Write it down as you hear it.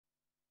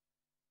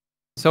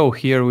So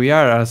here we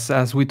are.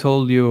 As we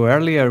told you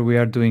earlier, we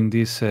are doing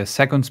this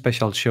second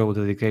special show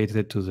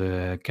dedicated to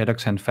the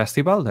Keroxen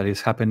Festival that is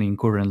happening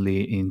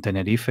currently in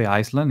Tenerife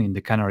Island, in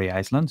the Canary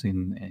Islands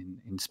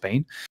in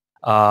Spain.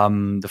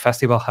 The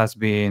festival has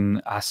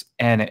been, as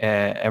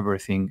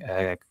everything,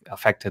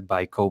 affected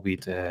by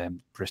COVID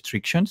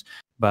restrictions.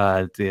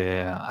 But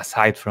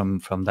aside from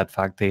that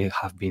fact, they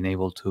have been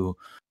able to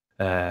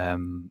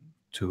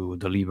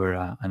deliver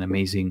an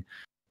amazing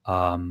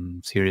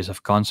series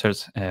of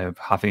concerts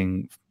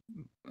happening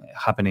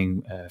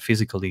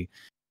physically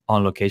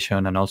on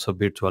location and also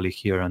virtually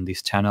here on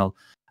this channel,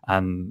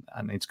 and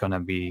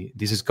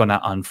this is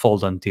gonna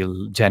unfold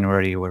until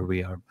January, where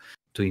we are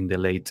doing the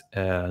latest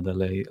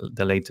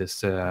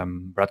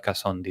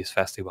broadcast on this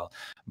festival.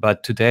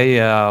 But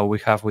today we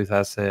have with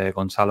us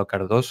Gonçalo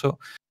Cardoso.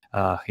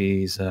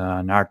 He's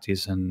an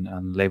artist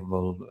and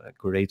label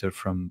curator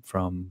from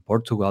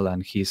Portugal,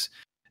 and he's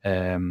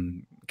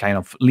kind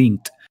of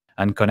linked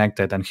and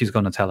connected, and he's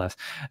going to tell us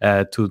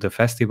to the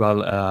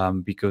festival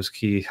because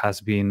he has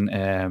been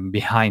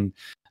behind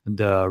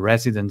the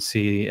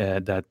residency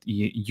that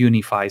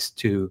unifies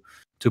two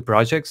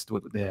projects,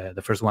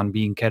 the first one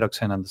being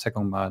Keroxen and the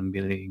second one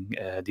being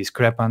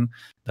Discrepant,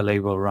 the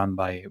label run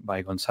by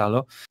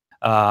Gonçalo.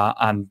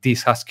 And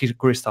this has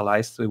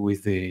crystallized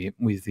with the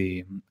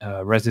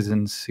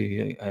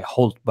residency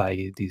held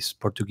by this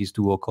Portuguese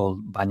duo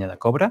called Baña da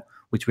Cobra,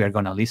 which we are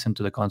going to listen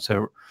to the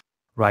concert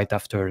right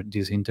after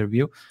this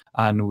interview,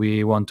 and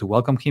we want to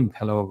welcome him.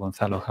 Hello,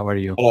 Gonçalo. How are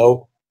you?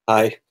 Hello.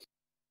 Hi.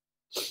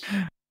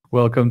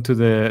 Welcome to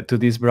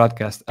this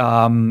broadcast.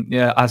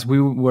 Yeah, as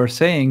we were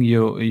saying,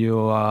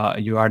 you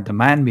are the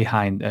man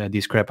behind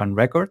Discrepant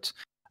Records,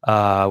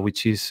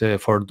 which is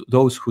for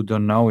those who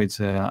don't know,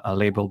 it's a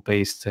label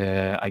based,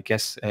 I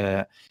guess,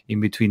 in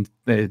between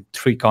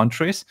 3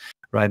 countries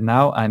right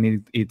now,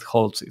 and it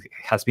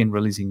has been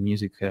releasing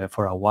music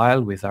for a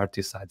while with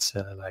artists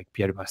like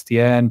Pierre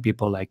Bastien,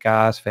 people like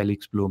us,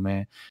 Felix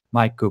Blume,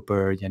 Mike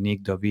Cooper,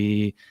 Yannick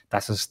Dovy,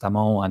 Tassos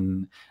Stamon,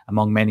 and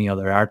among many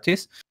other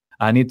artists.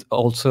 And it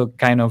also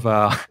kind of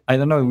I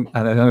don't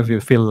know if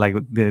you feel like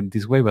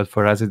this way, but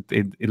for us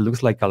it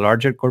looks like a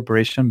larger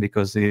corporation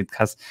because it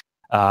has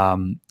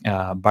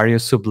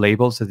various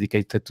sub-labels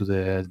dedicated to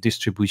the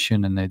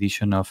distribution and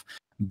edition of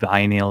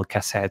vinyl,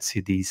 cassette,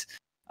 CDs,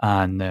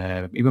 and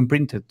even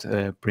printed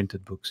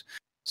books.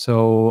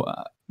 So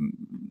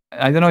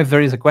I don't know if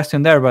there is a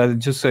question there, but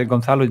just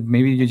Gonçalo,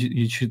 maybe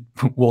you should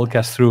walk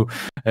us through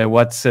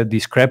what's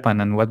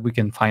Discrepant and what we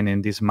can find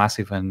in this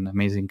massive and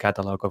amazing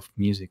catalog of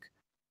music.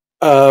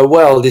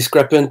 Well,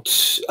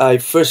 Discrepant. I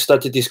first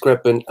started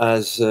Discrepant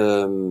as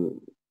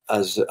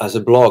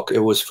a blog.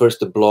 It was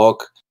first a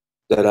blog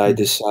that I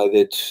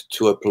decided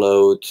to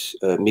upload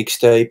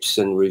mixtapes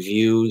and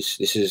reviews.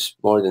 This is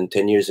more than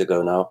 10 years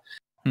ago now.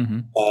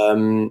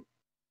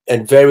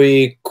 And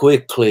very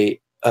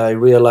quickly, I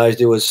realized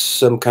there was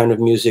some kind of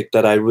music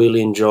that I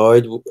really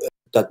enjoyed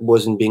that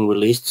wasn't being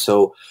released.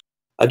 So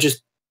I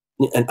just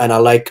and I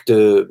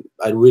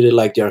really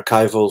like the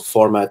archival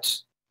format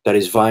that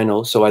is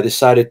vinyl. So I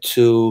decided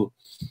to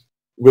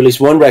release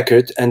one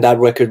record, and that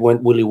record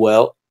went really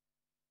well.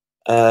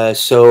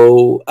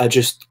 So I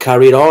just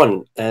carried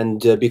on,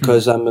 and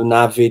because I'm an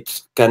avid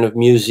kind of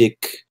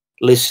music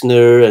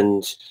listener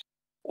and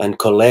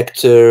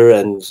collector,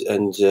 and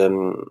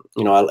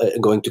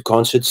going to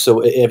concerts,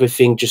 so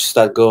everything just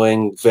started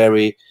going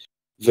very,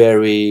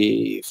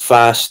 very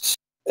fast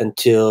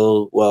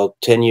until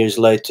 10 years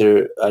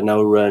later. I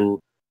now run,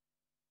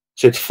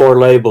 so it's 4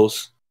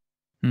 labels,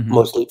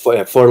 mostly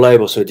 4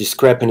 labels. So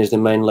Discrepant is the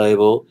main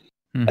label.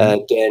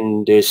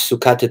 Then there's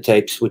Sucata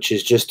Tapes, which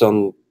is just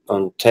on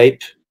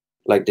tape,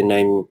 like the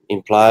name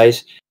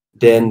implies.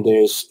 Then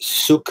there's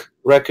Suk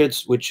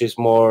Records, which is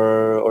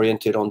more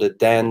oriented on the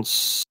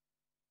dance,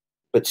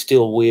 but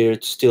still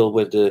weird, still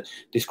with the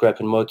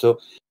Discrepant motto.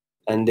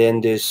 And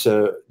then there's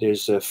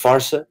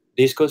Farsa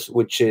Discos,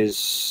 which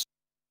is,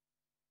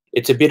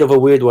 it's a bit of a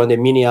weird one. They're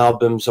mini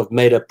albums of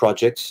made-up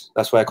projects.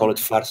 That's why I call it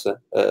Farsa.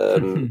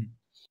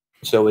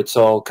 So it's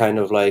all kind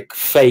of like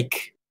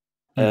fake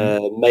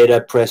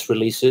made-up press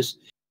releases.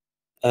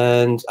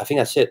 And I think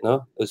that's it,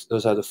 no?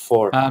 Those are the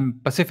 4.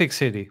 Pacific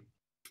City.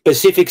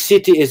 Pacific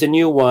City is a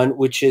new one,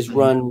 which is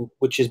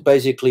which is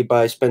basically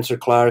by Spencer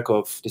Clark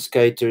of The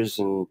Skaters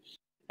and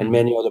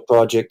many other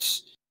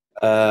projects,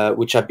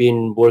 which I've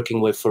been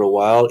working with for a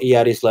while. He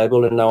had his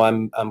label, and now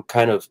I'm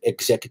kind of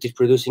executive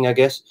producing, I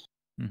guess.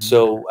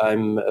 So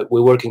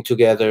we're working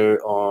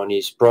together on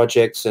his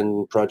projects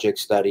and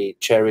projects that he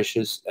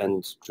cherishes,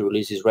 and to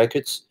release his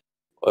records,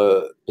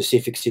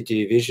 Pacific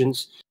City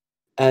Visions.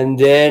 And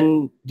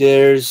then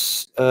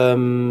there's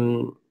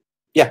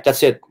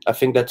that's it. I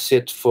think that's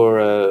it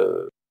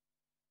for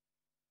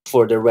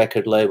the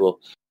record label.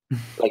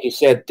 Like you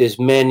said, there's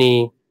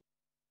many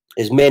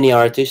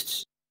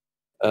artists.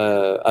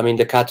 I mean,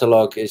 the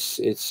catalog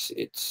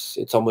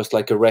it's almost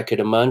like a record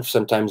a month,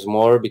 sometimes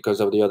more,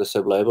 because of the other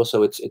sub label.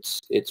 So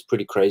it's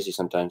pretty crazy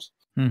sometimes.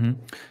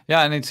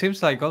 Yeah, and it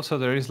seems like also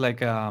there is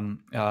like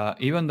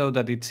even though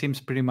that it seems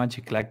pretty much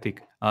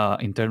eclectic,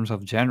 in terms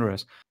of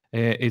genres.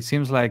 It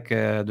seems like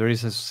there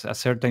is a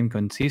certain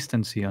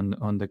consistency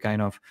on the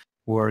kind of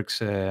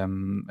works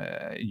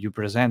you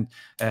present.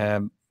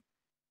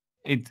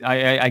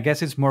 I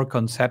guess it's more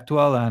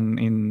conceptual and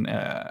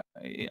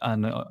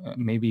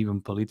maybe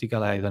even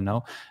political. I don't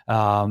know,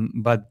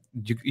 but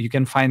you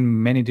can find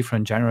many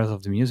different genres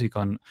of the music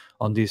on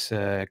these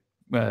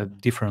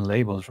different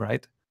labels,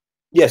 right?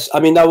 Yes, I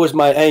mean that was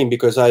my aim,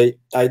 because I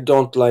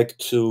don't like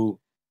to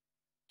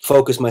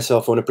focus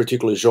myself on a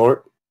particular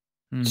genre.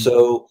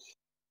 So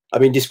I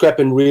mean,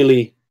 Discrepant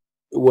really,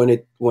 when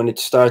it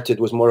started,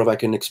 was more of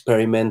like an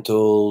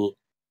experimental,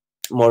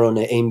 more on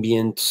an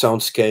ambient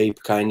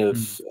soundscape kind of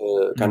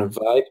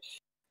vibe.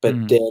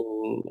 But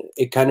then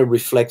it kind of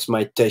reflects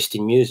my taste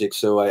in music.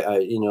 So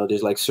I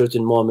there's like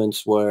certain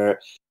moments where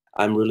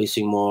I'm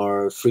releasing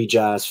more free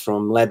jazz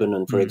from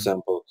Lebanon, for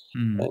example,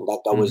 and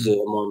that was a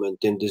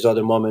moment. And there's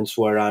other moments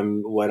where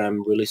I'm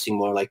releasing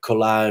more like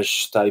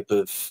collage type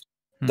of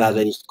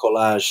Dadaist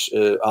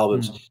collage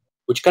albums,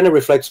 which kind of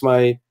reflects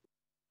my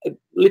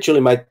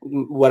literally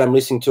what I'm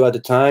listening to at the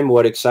time,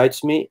 what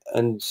excites me.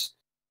 And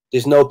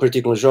there's no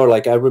particular genre.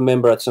 Like I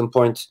remember at some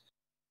point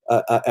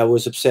I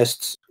was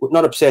obsessed,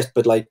 not obsessed,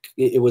 but like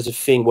it was a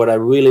thing where I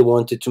really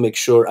wanted to make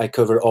sure I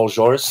cover all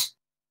genres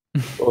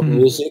of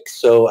music.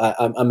 So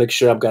I make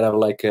sure I've got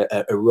like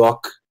a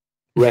rock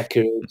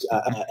record,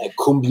 a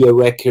cumbia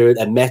record,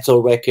 a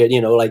metal record,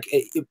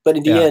 but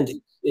in the end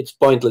it's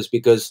pointless,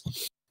 because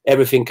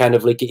everything kind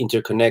of like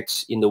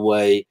interconnects in the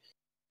way.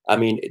 I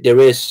mean, there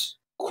is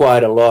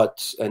quite a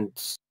lot and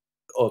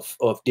of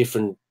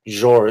different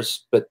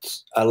genres, but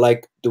I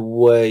like the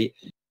way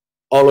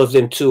all of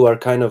them too are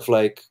kind of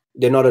like,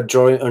 they're not a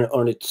genre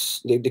on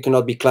its, they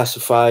cannot be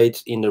classified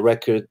in a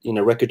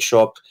record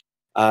shop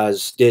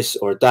as this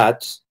or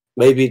that.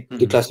 Maybe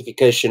the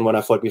classification, when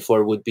I thought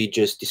before, would be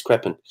just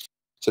Discrepant.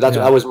 So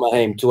that was my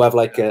aim, to have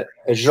like a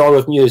genre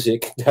of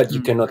music that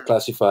you cannot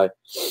classify.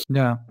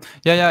 Yeah.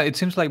 It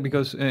seems like,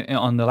 because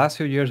on the last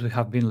few years we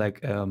have been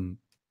like,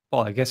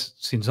 well, I guess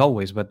since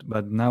always, but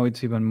now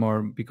it's even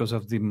more because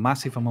of the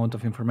massive amount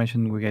of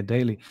information we get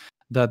daily,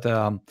 that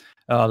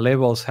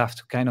labels have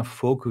to kind of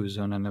focus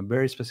on a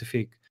very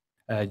specific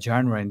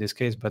genre in this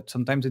case. But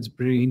sometimes it's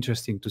pretty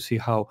interesting to see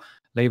how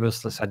labels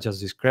such as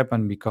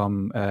Discrepant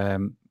become,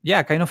 kind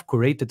of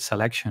curated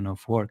selection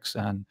of works,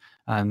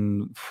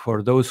 and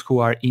for those who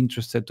are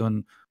interested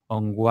on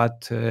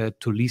what to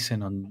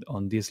listen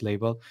on this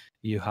label,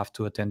 you have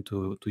to attend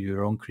to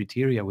your own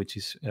criteria, which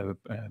is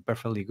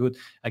perfectly good.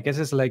 I guess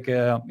it's like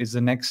it's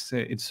the next.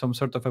 It's some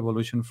sort of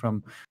evolution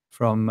from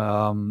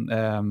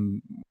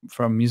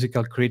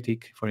musical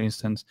critic, for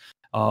instance,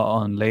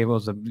 on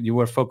labels that you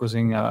were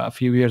focusing a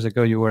few years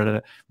ago. You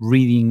were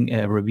reading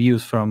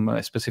reviews from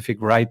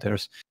specific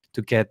writers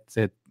to get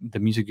the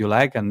music you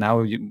like, and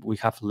now we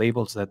have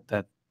labels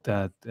that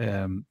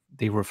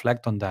they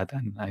reflect on that,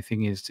 and I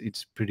think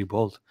it's pretty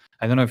bold.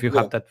 I don't know if you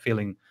have that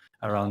feeling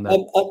around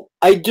that.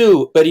 I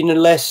do, but in a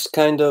less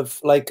kind of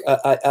like,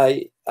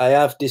 I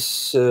have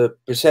this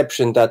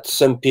perception that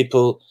some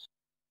people,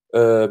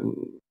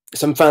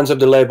 some fans of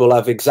the label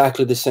have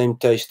exactly the same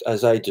taste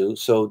as I do,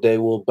 so they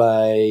will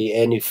buy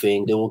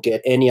anything, they will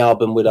get any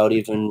album without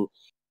even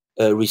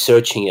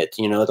researching it.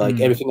 Like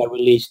everything I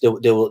release, they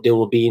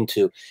will be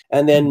into.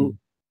 And then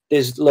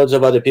there's loads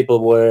of other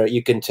people where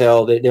you can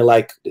tell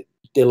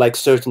they like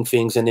certain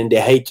things, and then they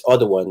hate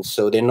other ones,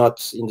 so they're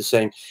not in the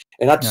same.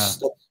 And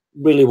that's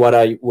really what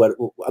I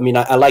mean.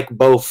 I like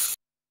both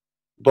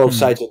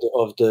sides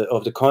of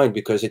the coin,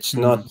 because it's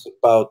not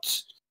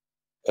about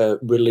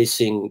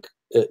releasing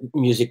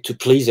music to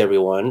please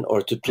everyone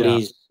or to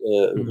please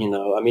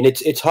I mean,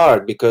 it's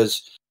hard,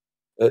 because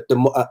the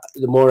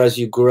more as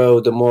you grow,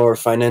 the more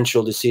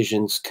financial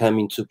decisions come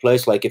into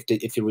place. Like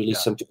if you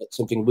release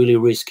something really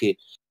risky,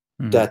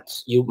 that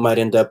you might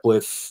end up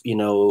with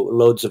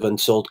loads of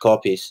unsold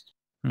copies.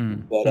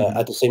 But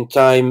at the same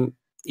time,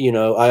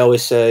 I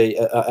always say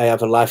I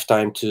have a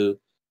lifetime to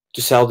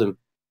sell them,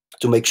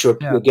 to make sure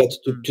we get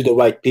to the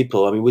right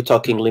people. I mean, we're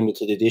talking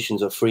limited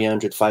editions of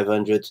 300,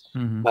 500,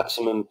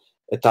 maximum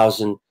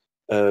 1,000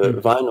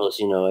 vinyls.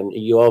 And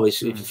you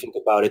always, if you think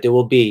about it, there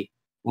will be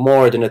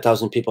more than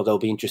 1,000 people that will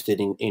be interested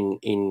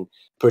in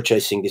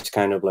purchasing this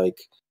kind of like,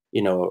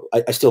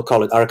 I still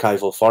call it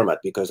archival format,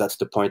 because that's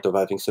the point of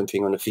having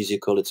something on a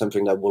physical. It's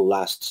something that will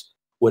last,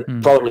 would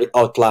probably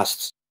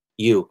outlast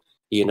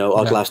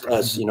outlast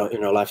us, in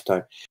our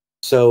lifetime.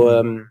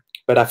 So,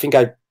 but I think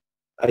I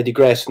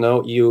digress.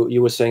 No,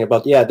 you were saying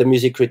about the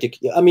music critic.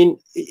 I mean,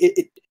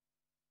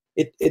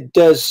 it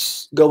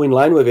does go in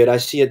line with it. I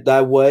see it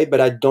that way, but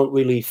I don't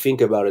really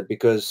think about it,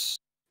 because,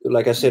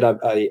 like I said,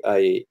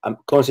 I'm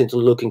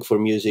constantly looking for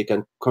music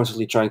and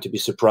constantly trying to be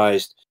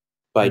surprised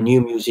by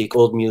new music,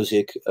 old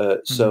music.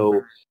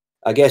 So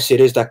I guess it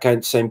is that kind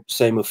of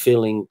same of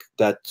feeling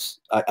that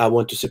I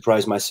want to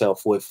surprise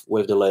myself with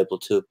the label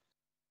too.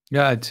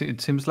 Yeah,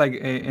 it seems like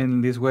in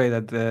this way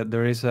that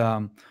there is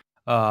a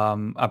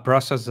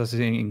process that's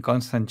in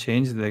constant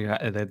change.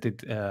 That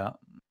it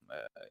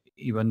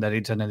even that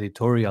it's an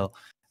editorial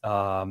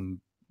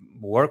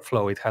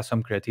workflow. It has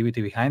some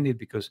creativity behind it,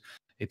 because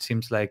it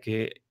seems like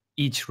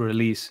each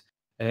release,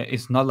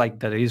 it's not like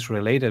that it is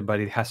related, but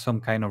it has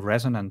some kind of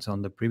resonance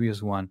on the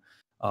previous one,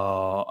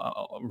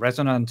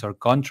 resonance or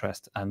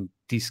contrast, and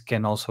this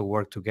can also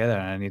work together,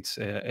 and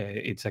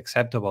it's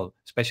acceptable,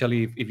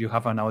 especially if you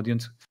have an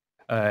audience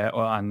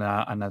and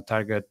a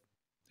target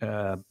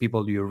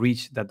people you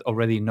reach that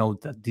already know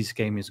that this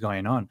game is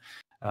going on.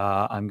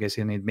 I'm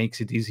guessing it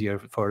makes it easier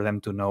for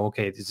them to know,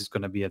 okay, this is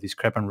going to be a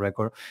Discrepant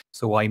record,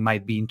 so I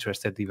might be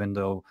interested, even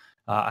though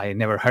I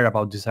never heard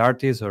about this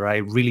artist, or I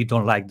really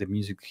don't like the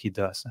music he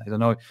does. I don't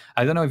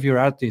know if your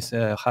artists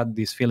had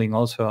this feeling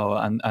also,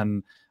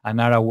 and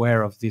are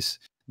aware of this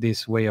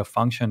way of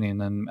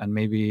functioning, and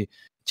maybe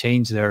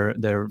change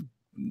the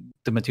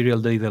material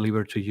they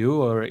deliver to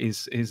you, or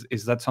is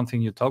that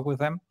something you talk with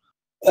them?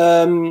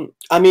 I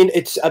mean,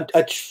 it's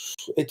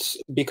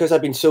because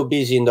I've been so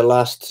busy in the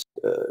last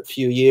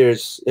few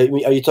years. I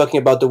mean, are you talking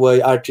about the way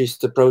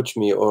artists approach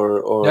me,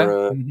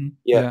 or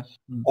yeah?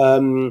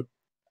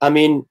 I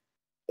mean,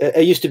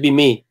 it used to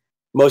be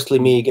mostly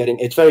me getting.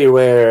 It's very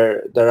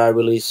rare that I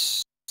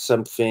release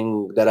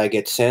something that I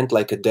get sent,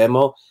 like a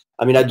demo.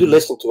 I mean, I do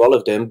listen to all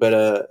of them, but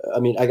I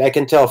mean, I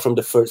can tell from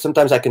the first.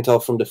 Sometimes I can tell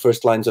from the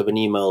first lines of an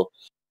email.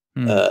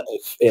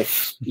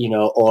 If you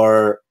know,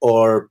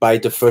 or by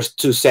the first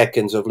 2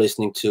 seconds of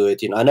listening to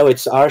it, you know, I know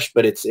it's harsh,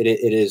 but it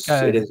is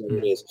what it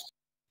is.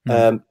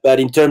 But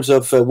in terms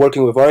of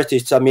working with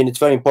artists, I mean, it's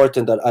very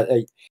important that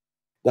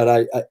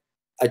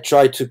I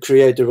try to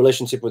create a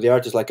relationship with the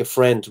artist like a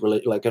friend,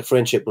 like a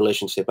friendship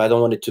relationship. I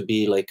don't want it to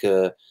be like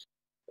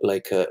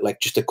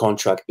just a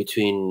contract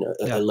between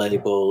a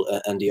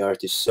label and the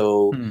artist.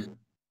 So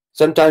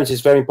sometimes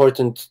it's very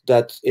important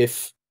that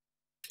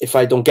if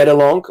I don't get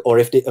along, or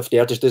if the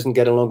artist doesn't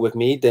get along with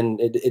me, then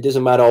it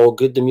doesn't matter how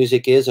good the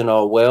music is and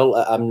how well.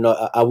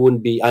 I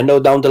wouldn't be. I know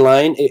down the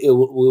line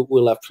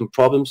we'll have some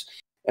problems,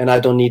 and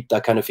I don't need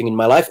that kind of thing in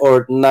my life,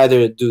 or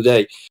neither do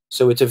they.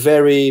 So it's a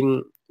very,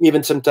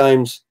 even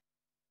sometimes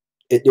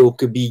it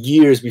could be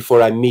years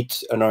before I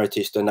meet an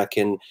artist and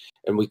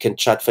we can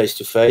chat face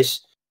to face.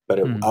 But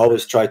I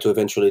always try to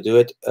eventually do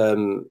it.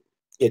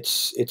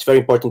 It's very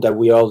important that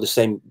we are all the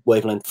same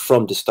wavelength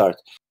from the start.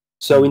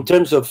 So in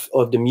terms of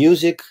the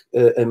music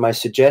and my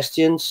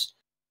suggestions,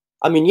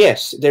 I mean,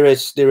 yes, there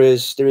is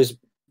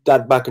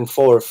that back and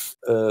forth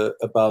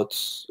about,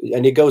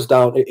 and it goes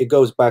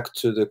back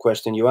to the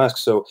question you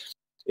asked. So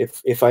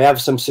if I have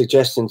some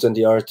suggestions and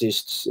the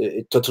artist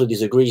totally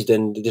disagrees,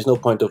 then there's no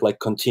point of like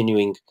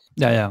continuing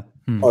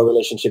our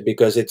relationship,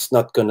 because it's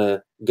not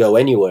gonna go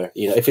anywhere.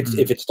 You know, if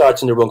it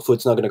starts in the wrong foot,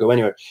 it's not gonna go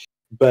anywhere.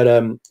 But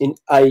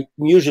I'm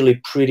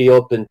usually pretty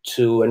open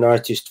to an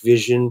artist's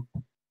vision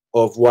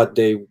of what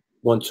they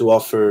want to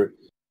offer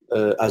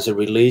as a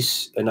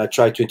release, and I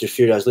try to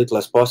interfere as little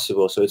as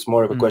possible. So it's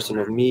more of a question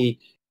of me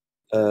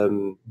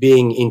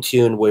being in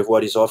tune with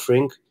what he's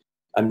offering,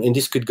 and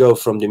this could go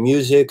from the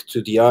music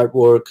to the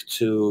artwork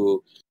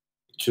to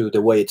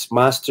the way it's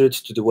mastered,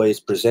 to the way it's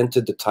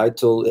presented, the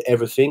title,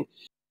 everything.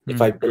 If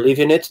I believe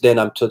in it, then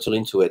I'm totally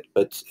into it.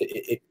 But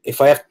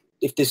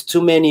if there's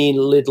too many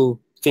little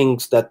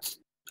things that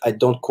I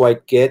don't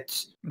quite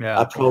get,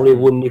 I probably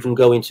wouldn't even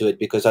go into it,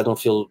 because I don't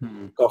feel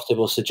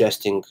comfortable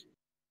suggesting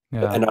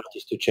an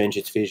artist to change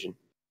its vision.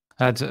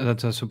 That's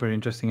a super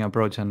interesting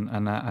approach,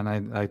 and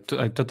I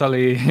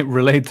totally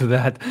relate to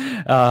that.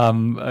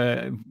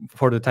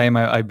 For the time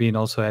I've been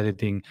also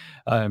editing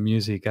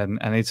music, and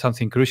it's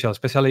something crucial,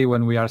 especially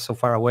when we are so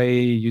far away.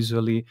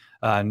 Usually,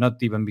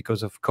 not even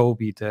because of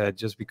COVID,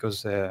 just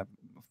because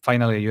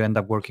finally you end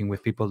up working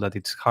with people that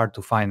it's hard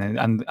to find.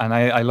 And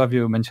I love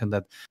you mentioned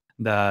that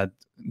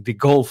the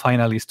goal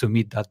finally is to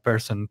meet that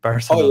person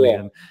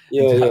personally,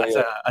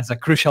 as a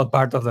crucial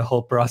part of the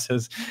whole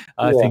process.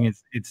 I think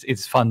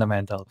it's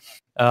fundamental.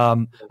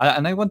 And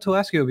I want to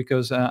ask you,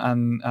 because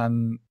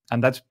and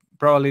that's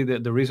probably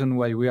the reason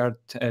why we are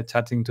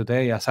chatting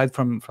today, aside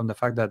from the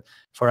fact that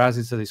for us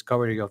it's a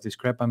discovery of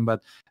Discrepant,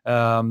 but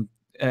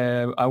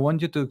I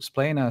want you to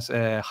explain us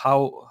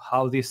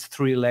how this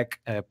three-leg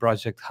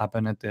project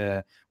happened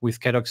with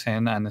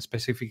Keroxen, and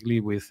specifically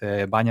with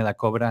Baña da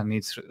Cobra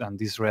and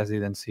this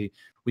residency,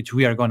 which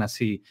we are going to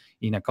see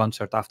in a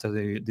concert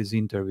after this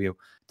interview.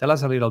 Tell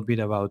us a little bit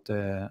about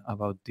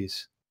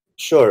this.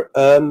 Sure.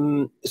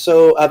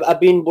 So I've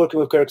been working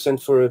with Keroxen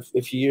for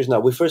a few years now.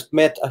 We first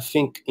met, I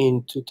think,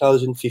 in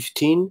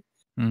 2015.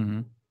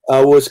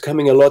 I was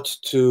coming a lot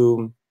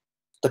to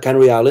the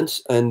Canary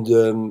Islands, and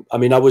I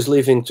mean, I lived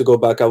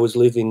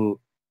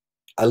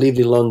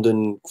in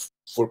London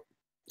for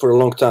a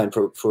long time,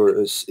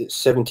 for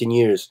 17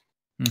 years.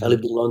 I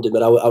lived in London,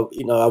 but I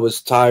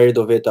was tired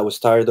of it. I was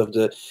tired of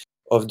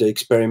the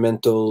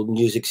experimental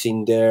music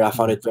scene there. I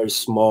found it very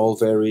small,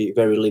 very,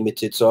 very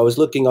limited. So I was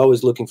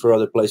always looking for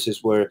other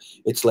places where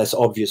it's less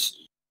obvious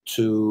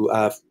to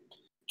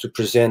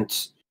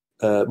present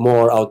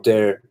more out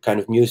there kind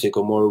of music,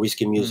 or more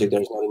risky music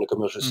that is not in the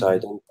commercial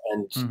side.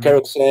 And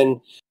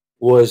Keroxen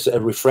was a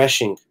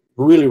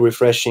really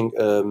refreshing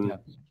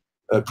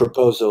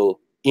proposal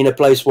in a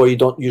place where you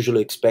don't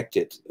usually expect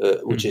it,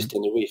 which is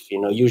Tenerife.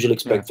 You usually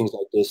expect things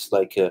like this,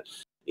 like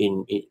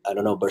in I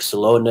don't know,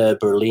 Barcelona,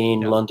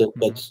 Berlin, London,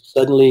 but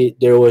suddenly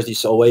there was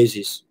this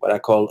oasis, what I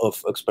call,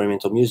 of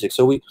experimental music.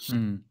 So we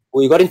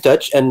got in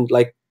touch, and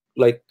like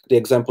the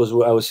examples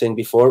I was saying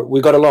before, we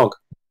got along,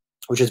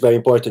 which is very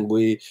important.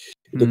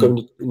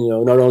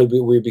 Not only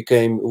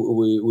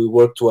we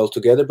worked well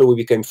together, but we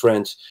became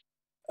friends.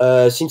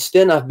 Since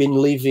then, I've been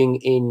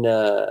living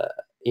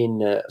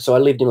so I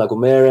lived in La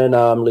Gomera.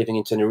 Now I'm living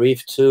in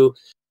Tenerife too,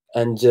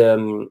 and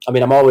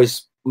I'm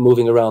always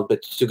moving around.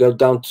 But to go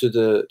down to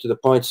the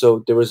point,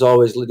 so there was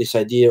always this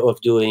idea of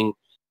doing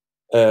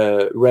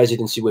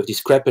residency with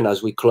Discrepant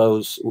as we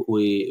close.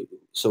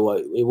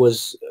 It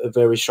was a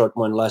very short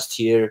one last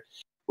year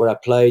where I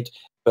played,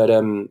 but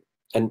and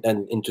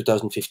in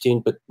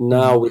 2015. But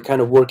now we're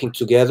kind of working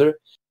together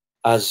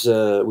as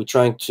we're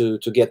trying to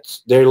get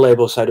their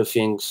label side of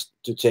things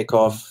to take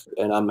off,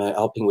 and I'm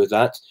helping with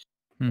that.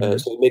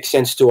 So it makes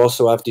sense to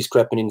also have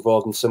Discrepant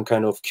involved in some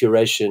kind of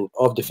curation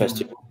of the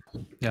festival.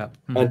 Yeah.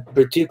 And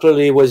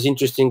particularly it was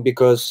interesting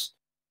because,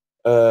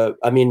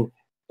 from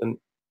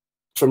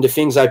the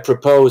things I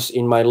propose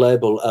in my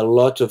label, a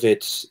lot of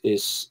it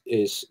is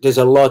there's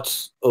a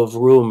lot of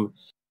room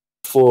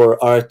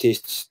for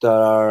artists that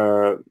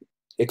are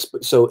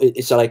so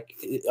it's like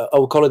I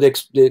would call it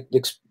the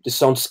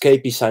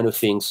soundscapey side of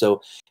things.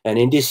 So, and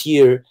in this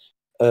year,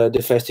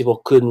 the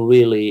festival couldn't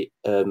really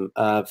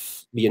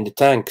be in the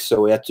tank,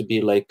 so it had to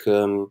be like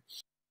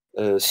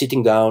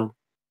sitting down,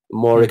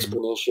 more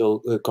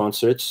exponential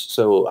concerts.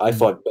 So I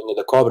thought Benny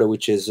the Cobra,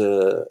 which is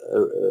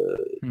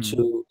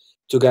two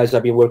guys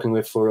I've been working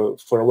with for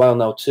a while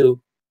now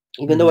too.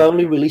 Even though I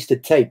only released a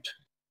tape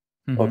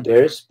of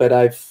theirs, but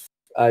I've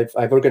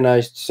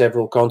organized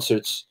several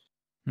concerts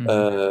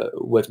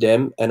with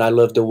them, and I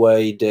love the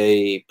way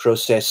they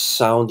process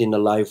sound in a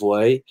live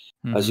way.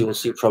 As you will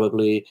see,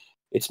 probably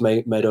it's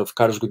made of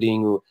Carlos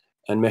Godinho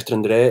and Mestre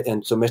André,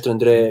 and so Mestre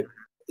André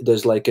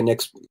there's like a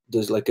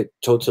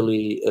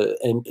totally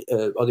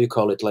how do you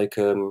call it, like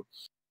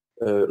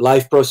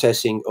live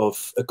processing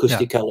of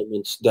acoustic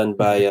elements done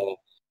by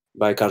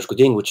Carlos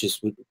Godinho, which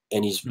is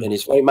and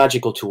he's very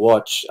magical to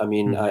watch. I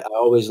mean, I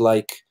always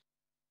like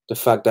the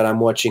fact that I'm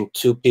watching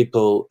two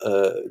people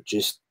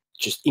just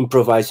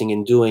improvising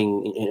and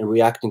doing and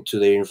reacting to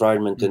their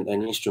environment and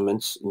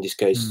instruments, in this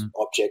case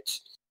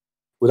objects,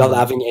 without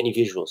having any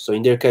visuals. So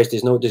in their case,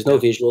 there's no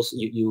visuals.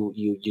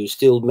 You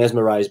still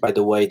mesmerized by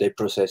the way they're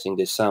processing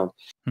this sound.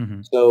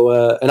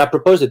 So and I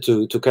proposed it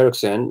to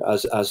Keroxen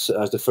as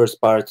the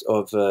first part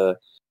of a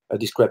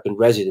Discrepant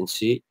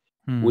residency,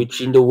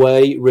 which in the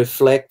way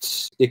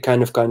reflects the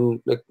kind of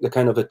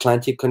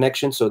Atlantic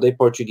connection. So they're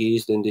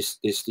Portuguese, then this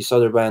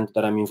other band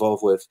that I'm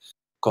involved with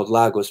called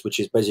Lagos, which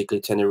is basically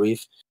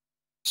Tenerife.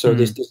 So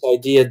there's this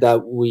idea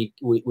that we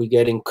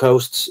getting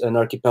coasts and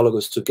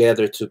archipelagos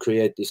together to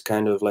create this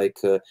kind of like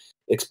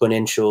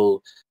exponential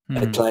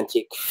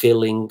Atlantic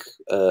feeling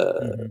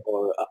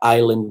or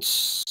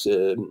islands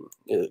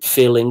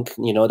feeling,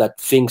 that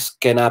things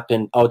can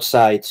happen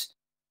outside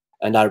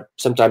and are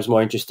sometimes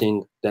more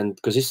interesting than,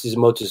 because this is the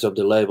motives of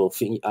the label.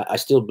 I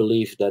still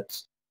believe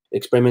that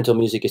experimental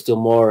music is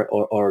still more,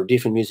 or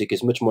different music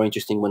is much more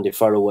interesting when they're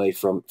far away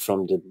from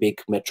the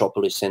big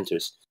metropolis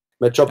centers.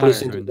 Metropolis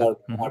centers are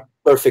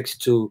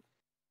perfect to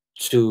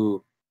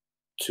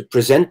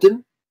present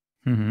them,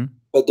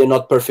 but they're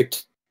not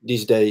perfect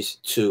these days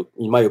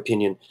in my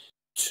opinion,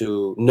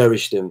 to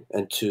nourish them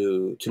and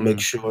to make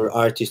sure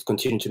artists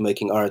continue to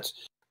making art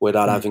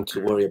without having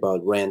to worry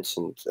about rents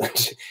and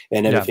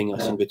everything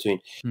else in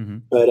between.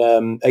 But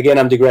again,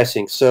 I'm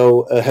digressing.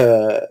 So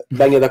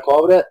Banga da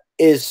Cobra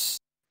is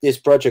this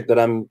project that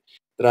I've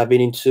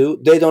been into.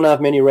 They don't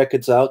have many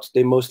records out.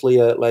 They mostly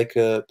like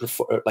a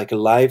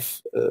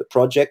live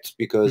project,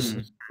 because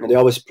they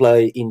always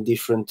play in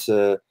different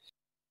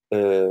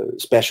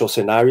special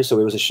scenarios. So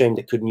it was a shame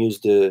they couldn't use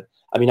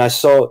I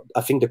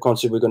think the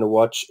concert we're going to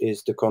watch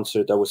is the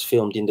concert that was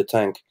filmed in the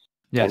tank.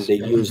 Yes. And they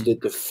used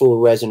the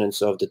full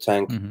resonance of the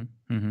tank,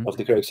 of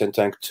the Keroxen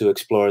tank, to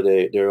explore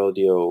their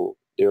audio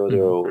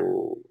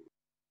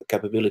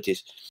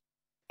capabilities.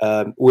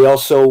 We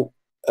also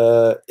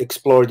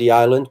explore the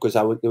island,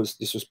 because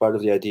this was part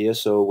of the idea.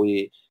 So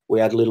we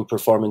had little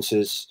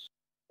performances,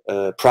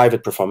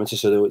 private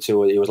performances. So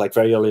it was like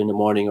very early in the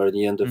morning or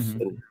the end of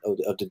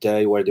the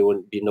day, where there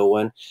wouldn't be no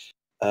one,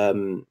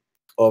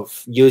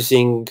 of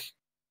using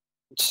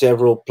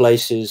several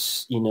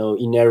places,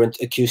 inherent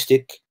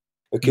acoustics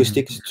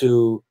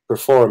to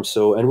perform.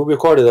 So, and we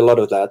recorded a lot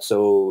of that.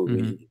 So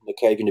in a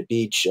cave, in a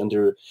beach,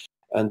 under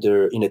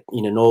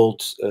in an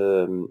old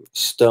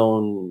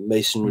stone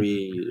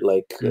masonry,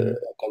 like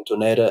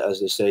cantonera, as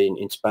they say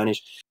in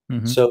Spanish.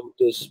 So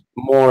there's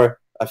more,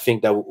 I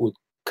think, that would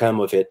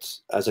come of it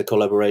as a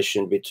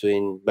collaboration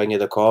between Banga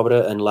da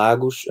Cobra and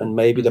Lagos, and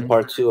maybe the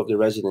part 2 of the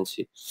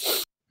residency.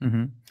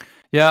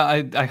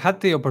 Yeah, I had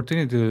the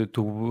opportunity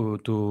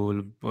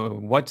to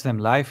watch them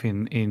live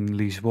in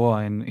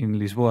Lisboa, in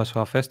Lisboa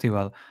Soa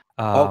Festival.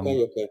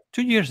 Okay.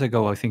 2 years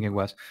ago, I think it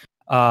was.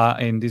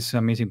 in this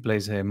amazing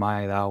place,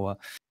 Maedawa.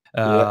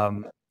 Yeah,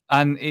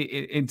 And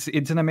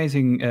it's an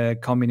amazing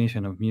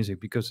combination of music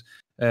because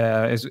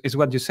it's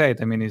what you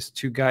said. I mean, it's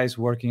two guys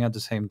working at the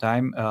same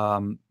time,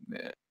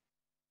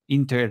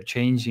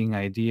 interchanging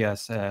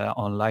ideas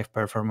on live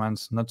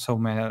performance. Not so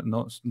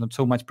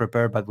much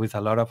prepared, but with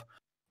a lot of,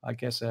 I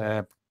guess,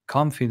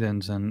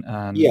 confidence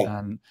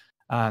yeah,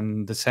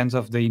 and the sense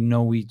of they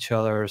know each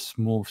other's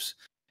moves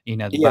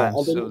in yeah. And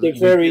advance, then so they're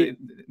very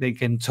they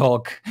can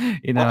talk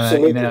in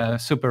absolutely. a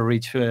super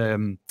rich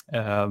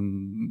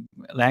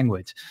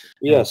language.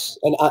 Yeah. Yes,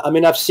 and I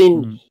mean I've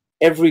seen Mm,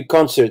 every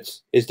concert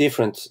is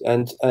different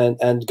and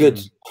good.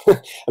 mm,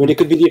 I mean, mm, it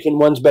could be different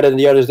ones better than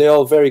the others. They're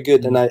all very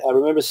good, and mm, I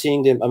remember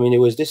seeing them. I mean, it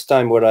was this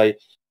time where I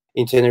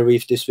in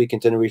Tenerife this week in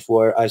Tenerife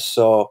where I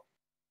saw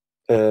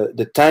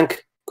the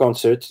Tank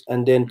concert,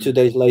 and then mm, 2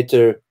 days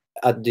later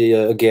at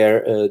the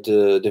Gare,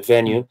 the mm.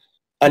 venue,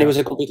 and it Yeah. was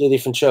a completely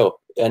different show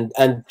and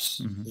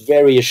Mhm,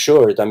 very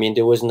assured. I mean,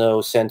 there was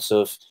no sense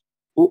of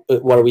 "Ooh,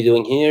 what are mm, we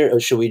doing here, or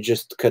should we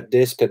just cut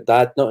this, cut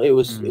that?" No,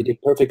 mm, it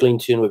perfectly in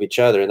tune with each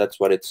other, and that's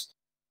what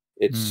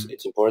mm.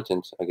 it's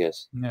important, I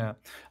guess. Yeah,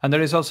 and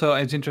there is also,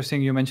 it's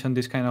interesting you mentioned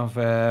this kind of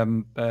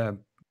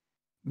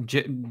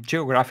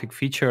geographic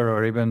feature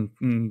or even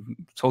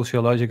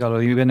sociological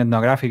or even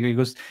ethnographic,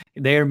 because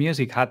their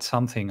music had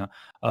something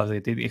of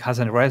it. It has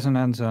a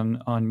resonance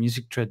on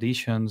music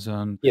traditions,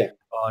 Yeah,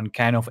 on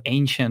kind of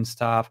ancient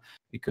stuff,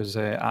 because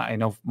I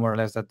know more or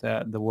less that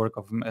the work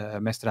of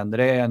Mestre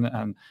André,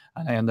 and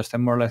I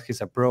understand more or less his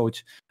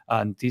approach,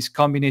 and this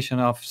combination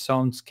of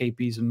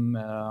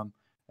soundscapism,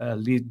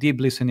 deep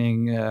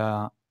listening,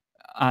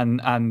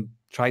 and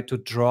try to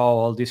draw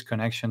all these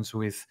connections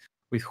with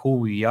who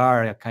we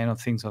are, kind of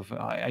things of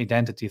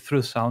identity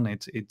through sound.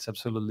 It's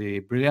absolutely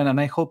brilliant, and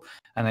I hope,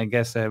 and I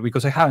guess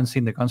because I haven't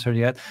seen the concert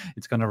yet,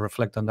 it's going to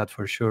reflect on that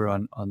for sure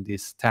on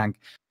this Tank.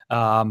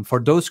 For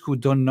those who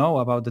don't know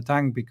about the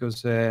Tank,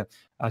 because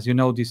as you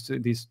know,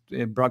 this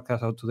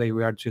broadcast out today,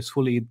 we are just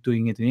fully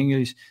doing it in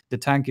English. The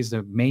Tank is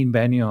the main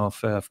venue of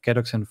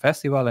Keroxen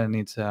Festival, and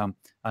it's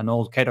an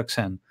old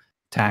Keroxen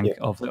yeah, tank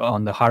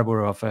on the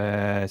harbor of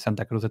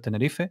Santa Cruz de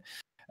Tenerife,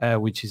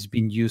 which is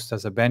being used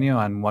as a venue.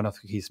 And one of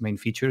his main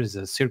features is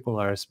a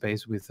circular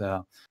space with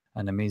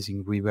an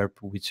amazing reverb,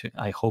 which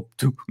I hope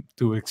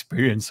to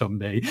experience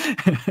someday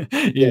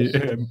yes,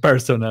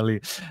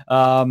 personally.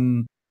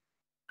 Um,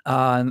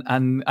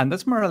 and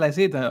that's more or less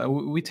it.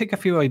 We take a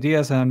few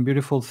ideas and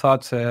beautiful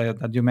thoughts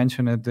that you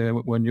mentioned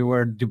when you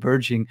were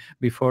diverging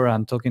before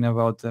and talking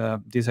about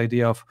this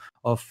idea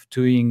of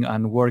doing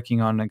and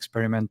working on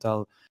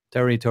experimental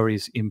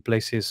territories in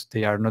places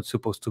they are not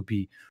supposed to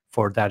be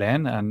for that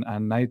end.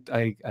 And I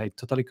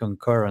totally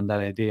concur on that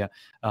idea.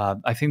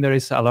 I think there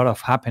is a lot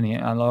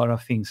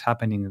of things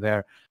happening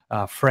there,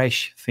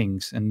 fresh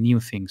things and new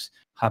things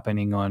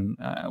happening on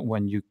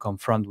when you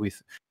confront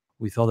with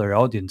other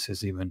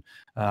audiences even,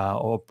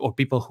 or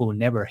people who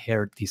never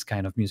heard this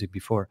kind of music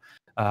before,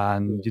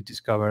 yeah, and you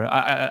discover.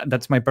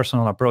 That's my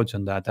personal approach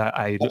on that.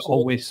 I absolutely.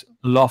 always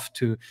love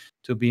to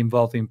be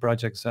involved in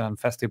projects and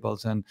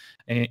festivals and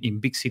in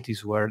big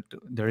cities where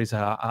there is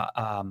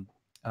a,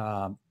 a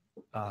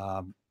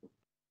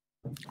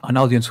an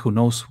audience who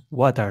knows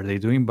what are they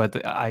doing,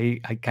 but I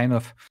kind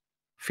of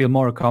feel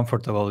more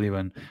comfortable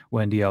even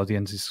when the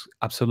audience is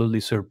absolutely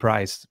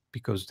surprised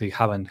because they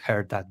haven't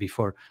heard that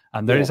before,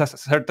 and there Yeah. is a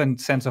certain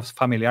sense of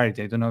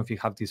familiarity. I don't know if you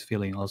have this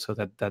feeling also,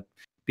 that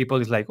people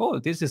is like, oh,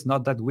 this is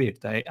not that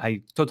weird.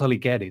 I totally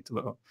get it.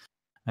 Well,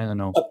 I don't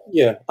know.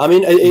 Yeah, I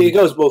mean, it Mm,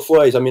 goes both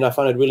ways. I mean, I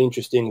find it really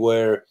interesting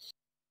where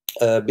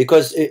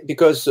because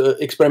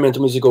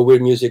experimental music or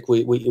weird music,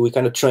 we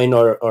kind of train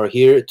our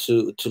ear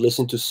to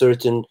listen to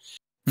certain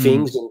mm,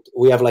 things, and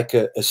we have like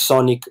a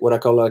sonic, what I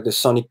call like the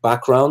sonic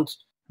background.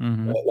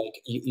 mm-hmm,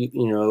 Like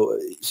you know,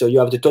 so you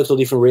have the total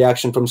different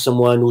reaction from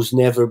someone who's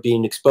never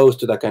been exposed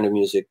to that kind of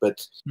music.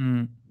 But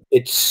mm,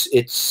 it's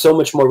so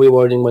much more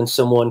rewarding when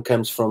someone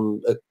comes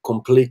from a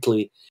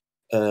completely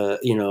a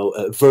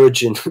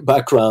virgin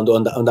background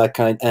on that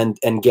kind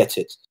and gets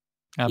it.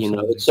 It's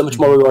absolutely. so much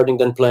more Mm-hmm, rewarding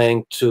than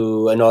playing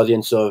to an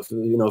audience of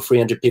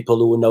 300 people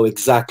who know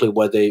exactly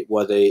what they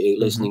mm-hmm.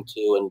 listening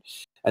to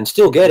and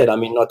still get it. I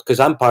mean, not because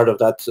I'm part of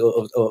that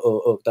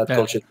of that Yeah.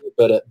 culture too,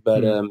 but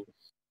Mm,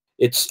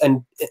 it's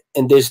and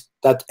there's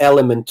that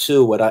element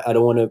too. What I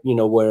don't want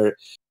to where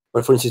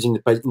for instance in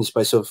the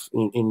space of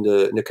in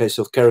the case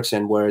of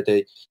Keroxen, where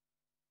they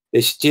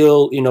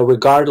still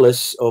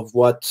regardless of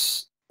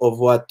what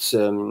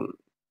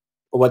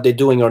they're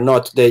doing or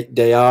not,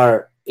 they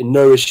are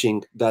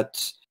nourishing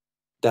that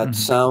mm-hmm,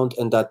 sound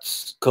and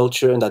that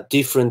culture and that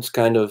different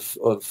kind of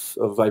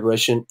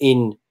vibration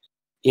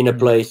in a mm,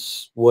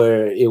 place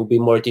where it will be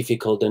more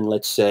difficult than,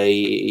 let's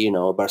say,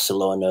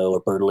 Barcelona or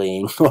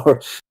Berlin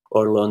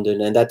or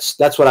London. And that's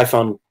what I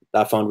found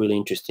really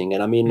interesting.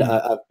 And I mean, mm,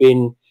 I've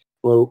been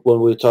when we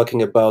were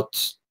talking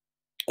about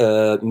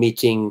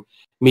meeting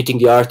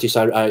the artists.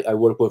 I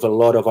work with a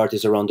lot of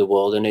artists around the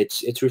world, and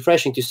it's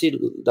refreshing to see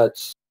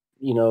that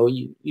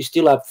you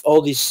still have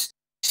all these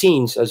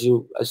scenes, as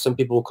some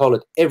people call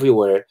it,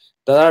 everywhere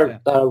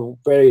that are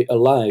very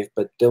alive,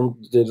 but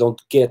they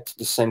don't get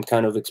the same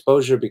kind of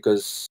exposure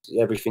because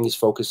everything is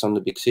focused on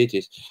the big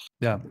cities.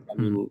 Yeah. I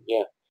mean,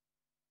 yeah.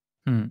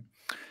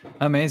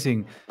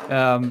 Amazing.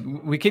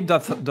 We keep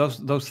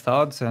those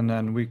thoughts,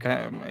 and we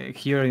can,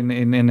 here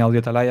in El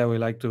Atalaya, we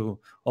like to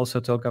also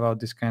talk about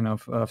this kind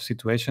of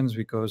situations,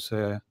 because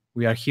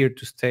we are here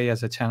to stay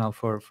as a channel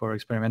for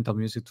experimental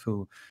music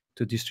to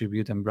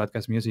distribute and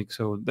broadcast music.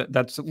 So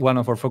that's one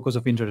of our focus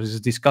of interest,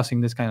 is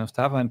discussing this kind of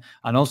stuff, and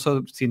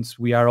also, since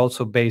we are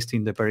also based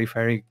in the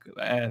periphery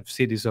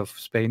cities of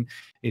Spain,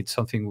 it's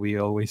something we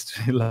always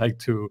like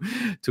to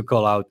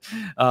call out.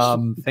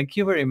 Thank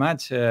you very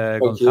much,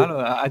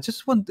 Gonçalo. I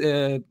just want,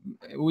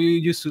 we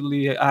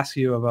usually ask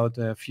you about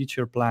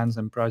future plans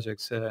and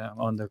projects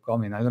on the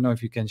coming. I don't know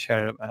if you can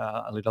share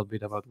a little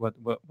bit about what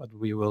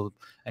we will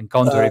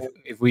encounter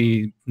if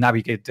we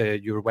navigate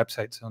your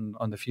websites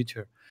on the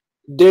future.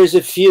 There's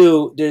a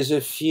few.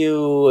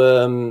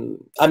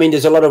 I mean,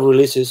 there's a lot of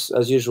releases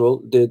as usual.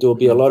 There will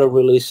be a lot of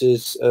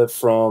releases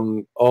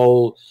from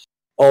all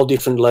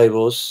different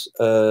labels.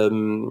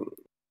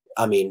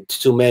 I mean,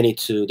 too many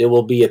to. They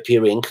will be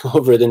appearing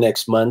over the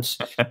next months.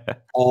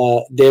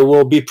 There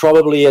will be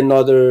probably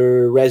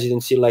another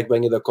residency like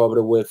Banho da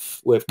Cobra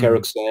with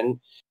Caroxen,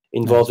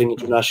 involving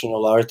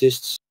international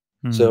artists.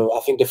 So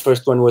I think the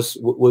first one was,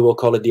 we will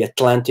call it the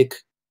Atlantic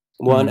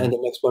one, and the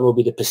next one will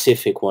be the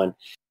Pacific one.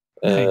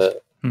 Nice.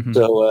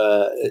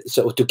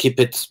 So to keep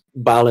it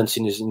balanced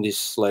in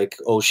this like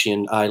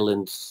ocean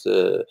island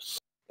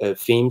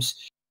themes,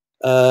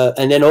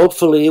 and then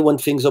hopefully when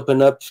things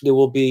open up, there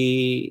will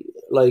be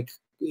like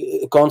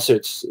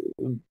concerts.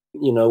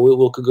 You know,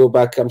 we could go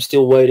back. I'm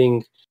still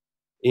waiting.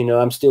 You know,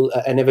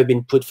 I never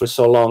been put for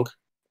so long.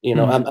 You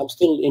know, I'm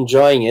still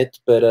enjoying it,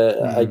 but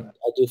I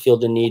do feel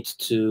the need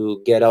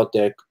to get out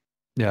there,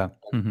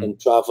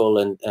 and travel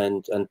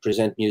and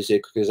present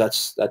music, because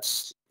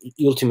that's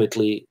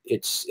ultimately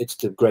it's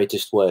the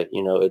greatest way.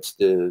 You know, it's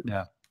the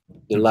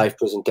live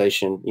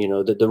presentation. You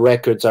know, the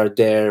records are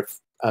there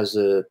as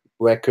a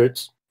record.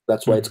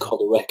 That's why it's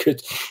called a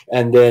record,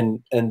 and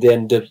then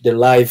the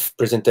live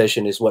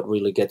presentation is what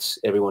really gets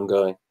everyone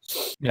going.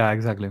 Yeah,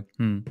 exactly.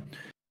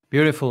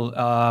 Beautiful.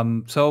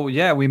 So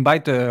yeah, we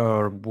invite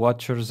our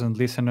watchers and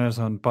listeners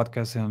on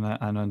podcasts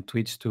and on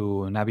Twitch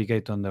to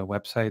navigate on the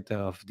website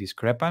of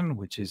Discrepant,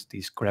 which is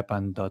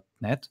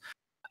discrepant.net.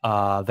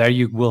 There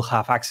you will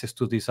have access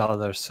to these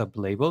other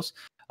sub-labels.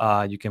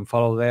 You can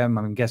follow them.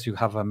 I guess you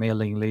have a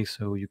mailing list,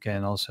 so you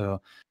can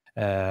also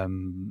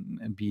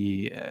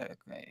be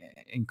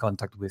in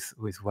contact with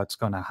what's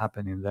going to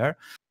happen in there.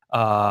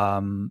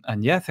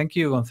 And yeah, thank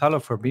you,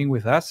 Gonçalo, for being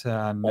with us.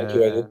 And thank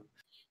you, Eddie.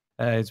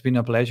 It's been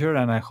a pleasure,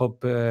 and I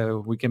hope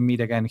we can meet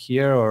again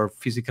here or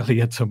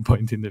physically at some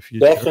point in the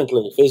future.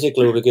 Definitely,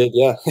 physically will be good.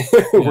 Yeah,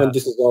 when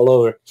this is all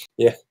over.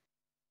 Yeah.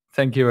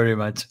 Thank you very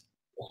much.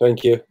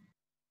 Thank you.